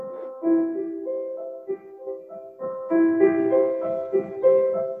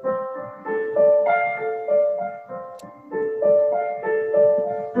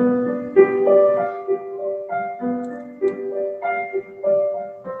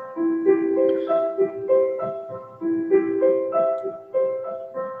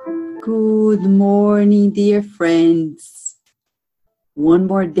Good morning, dear friends. One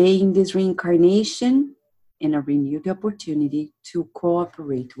more day in this reincarnation and a renewed opportunity to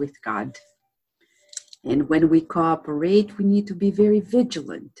cooperate with God. And when we cooperate, we need to be very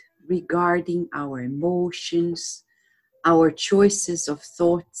vigilant regarding our emotions, our choices of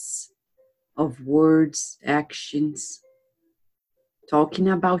thoughts, of words, actions. Talking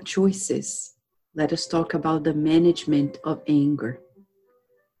about choices, let us talk about the management of anger.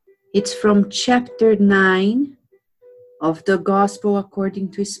 It's from chapter 9 of the Gospel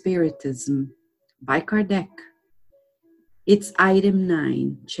according to Spiritism by Kardec. It's item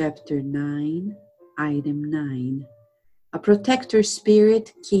 9, chapter 9, item 9. A protector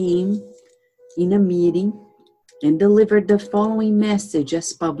spirit came in a meeting and delivered the following message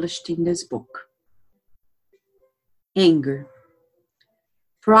as published in this book. Anger.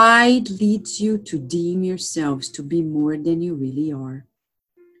 Pride leads you to deem yourselves to be more than you really are.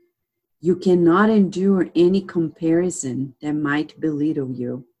 You cannot endure any comparison that might belittle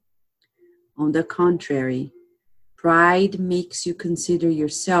you. On the contrary, pride makes you consider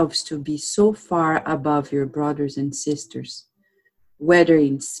yourselves to be so far above your brothers and sisters, whether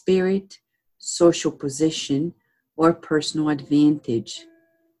in spirit, social position, or personal advantage,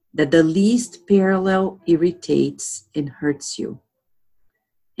 that the least parallel irritates and hurts you.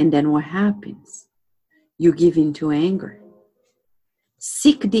 And then what happens? You give in to anger.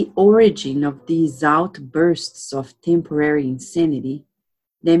 Seek the origin of these outbursts of temporary insanity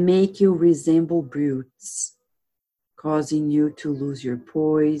that make you resemble brutes, causing you to lose your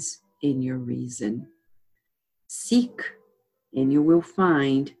poise and your reason. Seek, and you will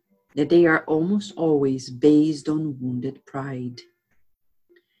find that they are almost always based on wounded pride.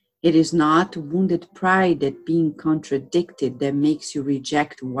 It is not wounded pride that being contradicted that makes you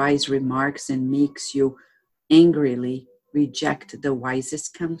reject wise remarks and makes you angrily reject the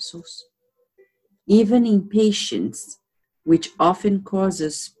wisest counsels. Even impatience, which often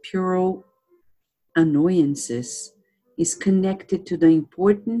causes puerile annoyances, is connected to the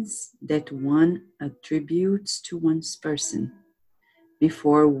importance that one attributes to one's person,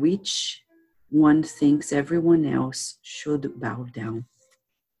 before which one thinks everyone else should bow down.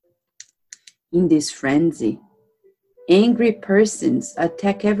 In this frenzy, angry persons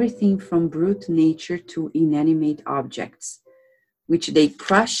attack everything from brute nature to inanimate objects, which they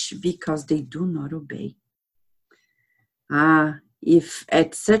crush because they do not obey. If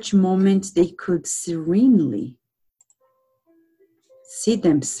at such moments they could serenely see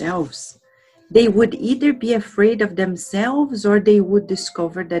themselves, they would either be afraid of themselves or they would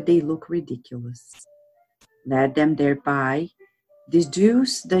discover that they look ridiculous. Let them thereby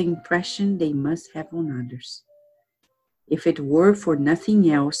deduce the impression they must have on others. If it were for nothing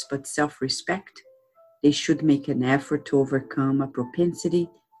else but self-respect, they should make an effort to overcome a propensity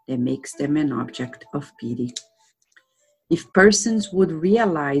that makes them an object of pity. If persons would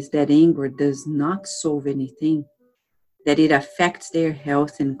realize that anger does not solve anything, that it affects their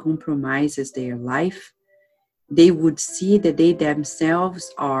health and compromises their life, they would see that they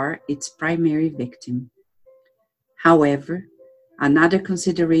themselves are its primary victim. However, another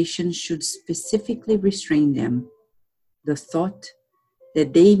consideration should specifically restrain them: the thought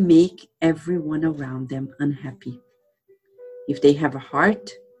that they make everyone around them unhappy. If they have a heart,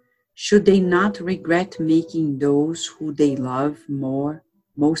 should they not regret making those who they love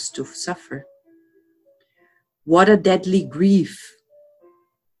most to suffer? What a deadly grief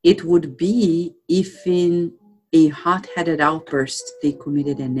it would be if in a hot-headed outburst they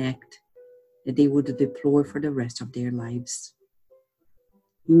committed an act that they would deplore for the rest of their lives.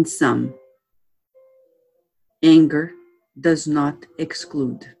 In sum, anger does not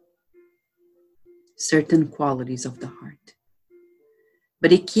exclude certain qualities of the heart,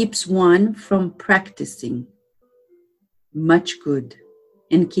 but it keeps one from practicing much good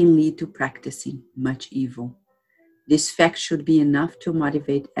and can lead to practicing much evil. This fact should be enough to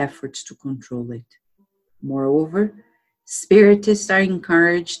motivate efforts to control it. Moreover, spiritists are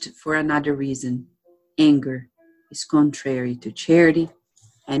encouraged for another reason. Anger is contrary to charity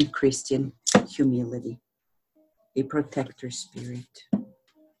and Christian humility. A protector spirit.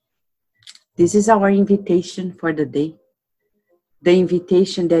 This is our invitation for the day. The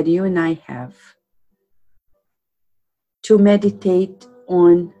invitation that you and I have to meditate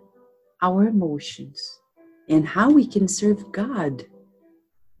on our emotions and how we can serve God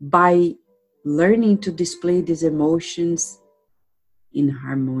by learning to display these emotions in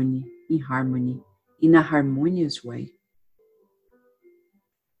harmony, in a harmonious way.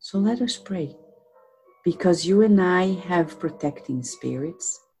 So let us pray, because you and I have protecting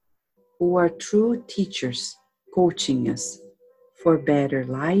spirits who are true teachers, coaching us for better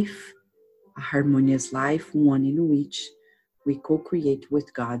life, a harmonious life, one in which we co-create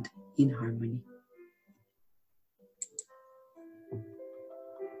with God in harmony.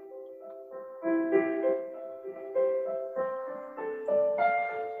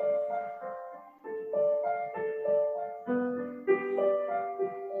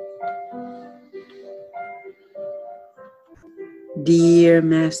 Dear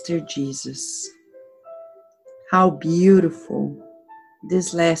Master Jesus, how beautiful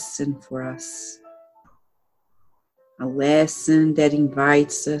this lesson for us. A lesson that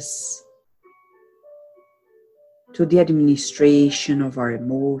invites us to the administration of our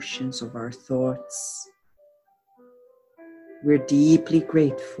emotions, of our thoughts. We're deeply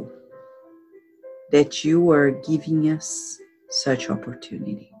grateful that you are giving us such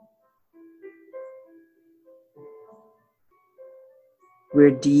opportunity.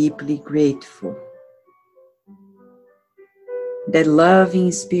 We're deeply grateful that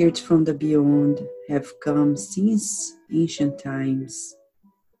loving spirits from the beyond have come since ancient times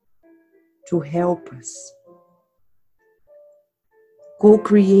to help us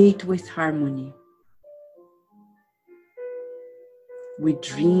co-create with harmony. We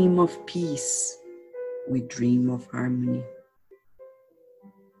dream of peace, we dream of harmony,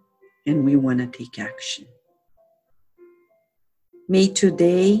 and we want to take action. May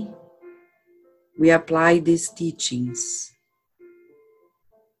today we apply these teachings.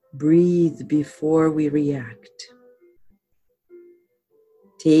 Breathe before we react,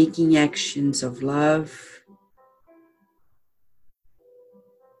 taking actions of love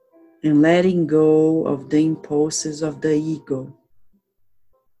and letting go of the impulses of the ego.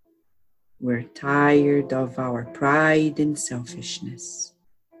 We're tired of our pride and selfishness.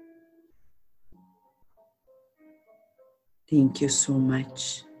 Thank you so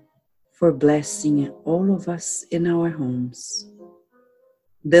much for blessing all of us in our homes,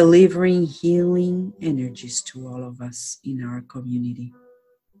 delivering healing energies to all of us in our community.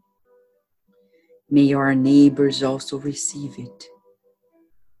 May our neighbors also receive it.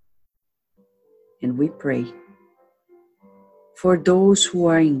 And we pray for those who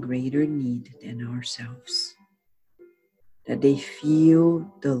are in greater need than ourselves, that they feel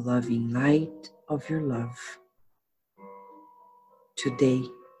the loving light of your love today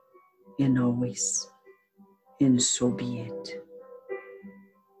and always, and so be it.